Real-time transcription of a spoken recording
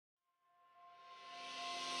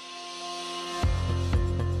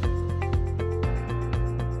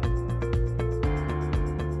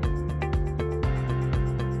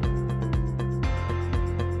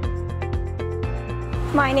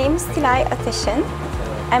My name is Tulay Atesin.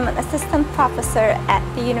 I'm an assistant professor at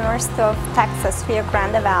the University of Texas, Rio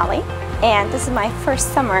Grande Valley, and this is my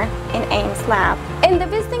first summer in Ames Lab. In the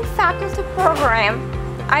visiting faculty program,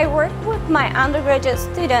 I work with my undergraduate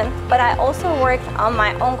students, but I also worked on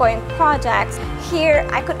my ongoing projects. Here,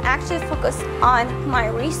 I could actually focus on my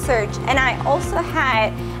research, and I also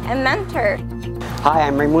had a mentor. Hi,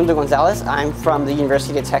 I'm Raymundo Gonzales. I'm from the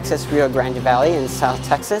University of Texas, Rio Grande Valley in South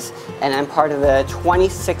Texas, and I'm part of the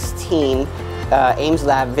 2016 Ames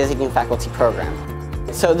Lab Visiting Faculty Program.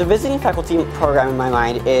 So the Visiting Faculty Program in my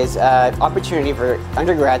mind is an opportunity for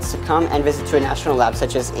undergrads to come and visit to a national lab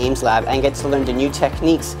such as Ames Lab and get to learn the new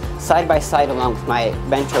techniques side by side along with my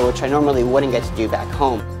mentor, which I normally wouldn't get to do back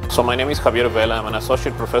home. So my name is Javier Velez. I'm an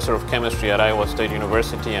associate professor of chemistry at Iowa State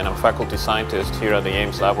University, and I'm faculty scientist here at the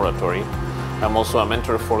Ames Laboratory. I'm also a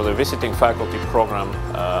mentor for the visiting faculty program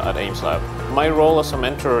at Ames Lab. My role as a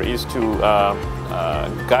mentor is to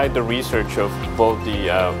guide the research of both the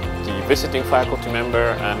visiting faculty member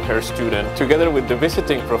and her student. Together with the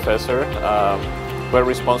visiting professor, we're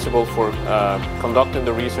responsible for conducting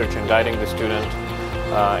the research and guiding the student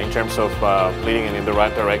in terms of leading it in the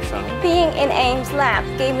right direction. Being in Ames Lab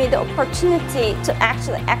gave me the opportunity to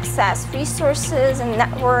actually access resources and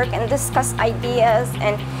network and discuss ideas,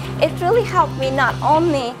 and it really helped me not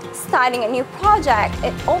only starting a new project,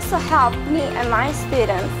 it also helped me and my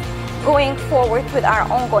students going forward with our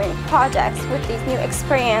ongoing projects, with these new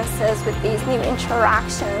experiences, with these new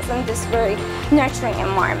interactions, and this very nurturing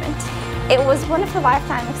environment. It was one of a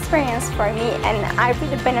lifetime experience for me, and I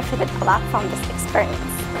really benefited a lot from this experience.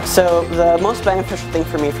 So the most beneficial thing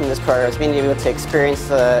for me from this program is being able to experience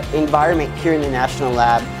the environment here in the National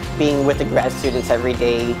Lab, being with the grad students every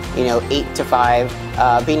day, 8 to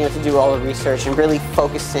 5, being able to do all the research and really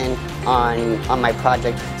focusing on my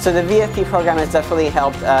project. So the VFP program has definitely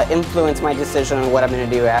helped influence my decision on what I'm going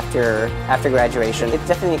to do after graduation. It's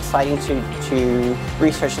definitely exciting to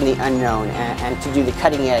research in the unknown and to do the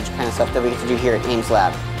cutting edge kind of stuff that we get to do here at Ames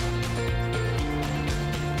Lab.